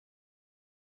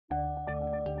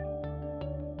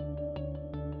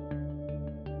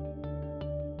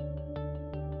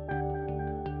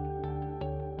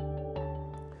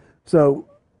So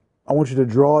I want you to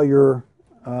draw your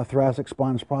thoracic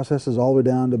spinous processes all the way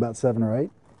down to about 7 or 8.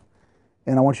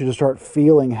 And I want you to start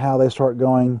feeling how they start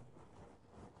going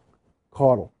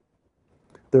caudal.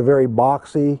 They're very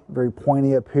boxy, very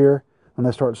pointy up here, and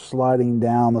they start sliding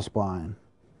down the spine.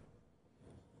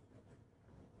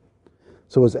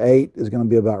 So as 8 is going to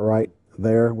be about right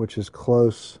there, which is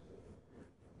close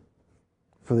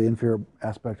for the inferior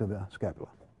aspect of the scapula.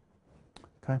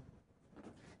 Okay?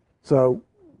 So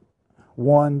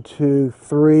 1, 2,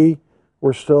 3,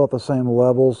 we're still at the same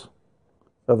levels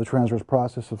of the transverse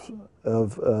process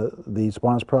of the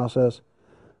spinous process.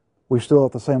 We're still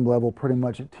at the same level pretty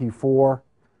much at T4.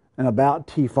 And about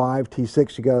T5,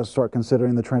 T6, you got to start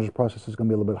considering the transverse process is going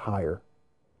to be a little bit higher.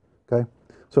 Okay?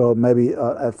 So maybe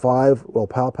at 5, we'll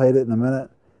palpate it in a minute.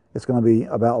 It's going to be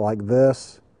about like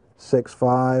this, 6,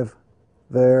 5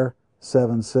 there,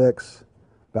 7, 6,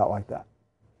 about like that.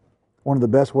 One of the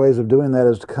best ways of doing that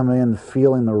is to come in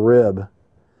feeling the rib.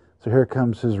 So here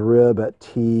comes his rib at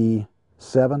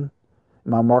T7.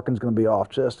 My marking's going to be off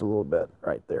just a little bit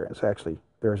right there. It's actually,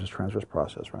 there's his transverse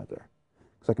process right there.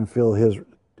 So I can feel his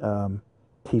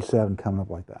T7 coming up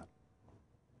like that.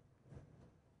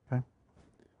 Okay.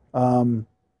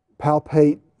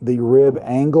 Palpate the rib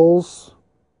angles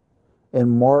and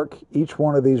mark each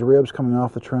one of these ribs coming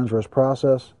off the transverse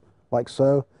process, like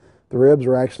so. The ribs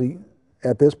are actually,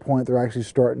 at this point, they're actually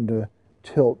starting to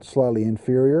tilt slightly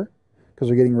inferior because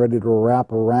they're getting ready to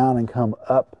wrap around and come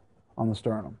up on the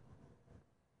sternum.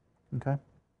 Okay.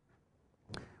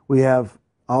 We have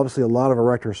obviously a lot of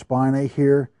erector spinae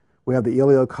here. We have the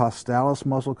iliocostalis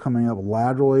muscle coming up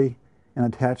laterally and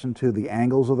attaching to the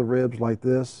angles of the ribs like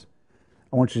this.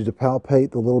 I want you to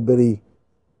palpate the little bitty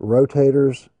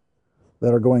rotators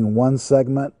that are going one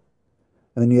segment,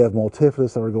 and then you have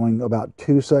multifidus that are going about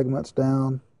 2 segments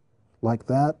down, like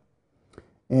that.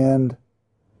 And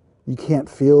you can't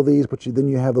feel these, but then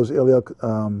you have those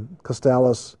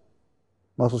iliocostalis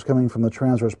muscles coming from the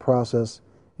transverse process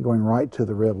and going right to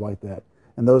the rib like that.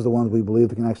 And those are the ones we believe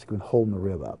that can actually hold the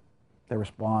rib up. They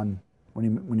respond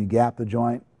when you gap the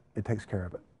joint, it takes care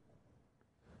of it.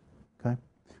 Okay,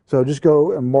 so just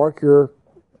go and mark your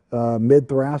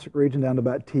mid-thoracic region down to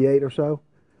about T8 or so.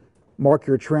 Mark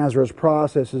your transverse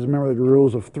processes. Remember the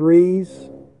rules of 3s.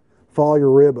 Follow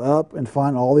your rib up and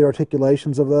find all the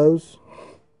articulations of those.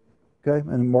 Okay,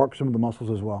 and mark some of the muscles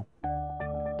as well.